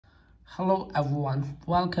Hello everyone,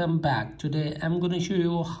 welcome back. Today I'm going to show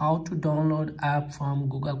you how to download app from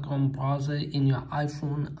Google Chrome browser in your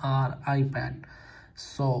iPhone or iPad.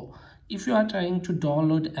 So if you are trying to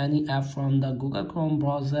download any app from the Google Chrome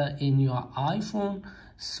browser in your iPhone,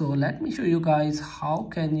 so let me show you guys how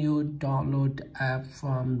can you download app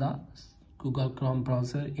from the Google Chrome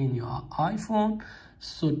browser in your iPhone.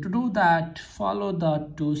 So to do that, follow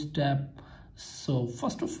the two-step. So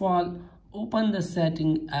first of all, open the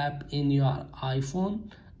setting app in your iPhone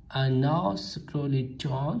and now scroll it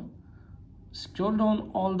down. Scroll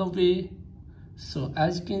down all the way. So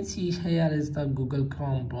as you can see, here is the Google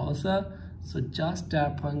Chrome browser. So just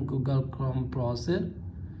tap on Google Chrome browser.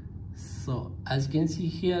 So as you can see,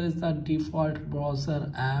 here is the default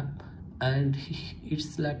browser app and it's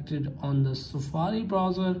selected on the Safari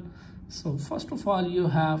browser. So first of all, you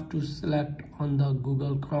have to select on the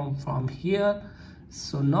Google Chrome from here.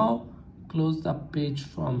 So now close the page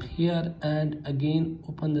from here and again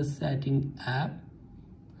open the setting app.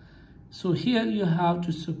 So here you have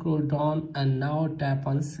to scroll down and now tap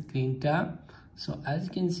on screen tap. So as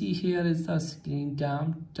you can see, here is the screen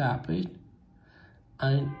tap it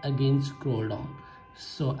and again scroll down.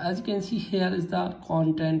 So as you can see, here is the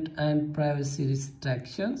content and privacy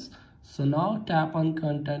restrictions. So now tap on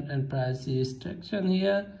content and privacy restriction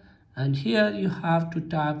here, and here you have to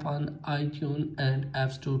tap on iTunes and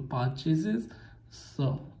App Store purchases.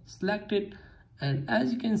 So select it, and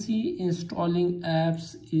as you can see, installing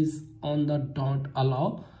apps is on the don't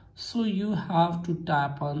allow. So you have to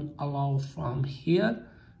tap on allow from here.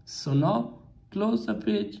 So now close the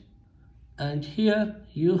page, and here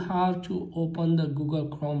you have to open the Google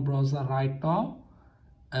Chrome browser right now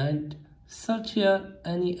and search here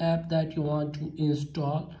any app that you want to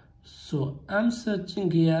install. So I'm searching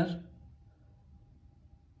here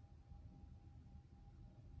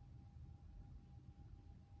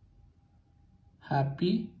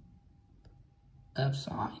Happy App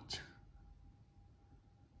Site.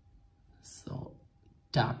 So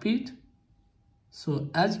tap it. So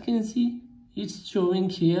as you can see, it's showing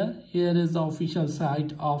here is the official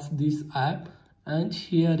site of this app and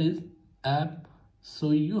here is app.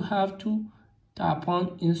 So you have to tap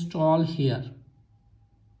on install here.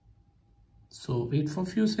 So wait for a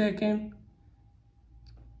few seconds.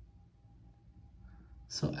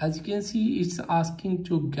 So as you can see, it's asking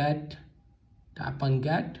to get. Tap on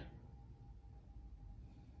get.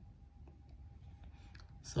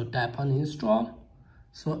 So tap on install.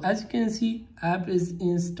 So as you can see, app is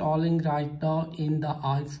installing right now in the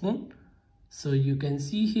iPhone. So you can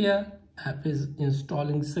see here app is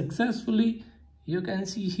installing successfully. You can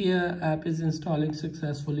see here app is installing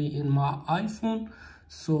successfully in my iPhone.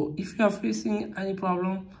 So if you are facing any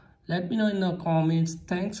problem, let me know in the comments.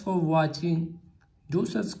 Thanks for watching. Do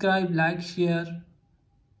subscribe, like, share,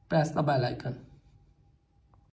 press the bell icon.